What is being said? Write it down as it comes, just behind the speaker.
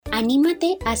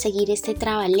Anímate a seguir este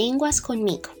trabalenguas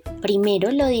conmigo.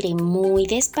 Primero lo diré muy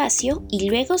despacio y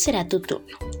luego será tu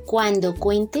turno. Cuando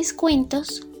cuentes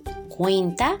cuentos,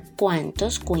 cuenta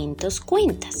cuántos cuentos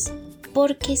cuentas.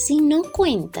 Porque si no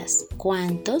cuentas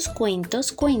cuántos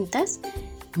cuentos cuentas,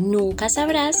 nunca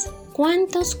sabrás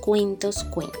cuántos cuentos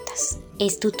cuentas.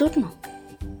 Es tu turno.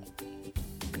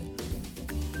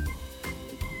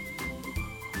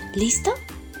 ¿Listo?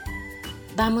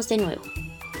 Vamos de nuevo.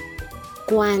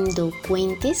 Cuando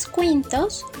cuentes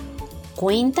cuentos,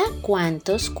 cuenta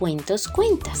cuántos cuentos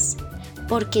cuentas.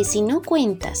 Porque si no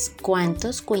cuentas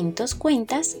cuántos cuentos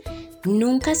cuentas,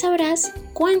 nunca sabrás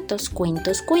cuántos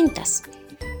cuentos cuentas.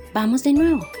 Vamos de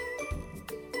nuevo.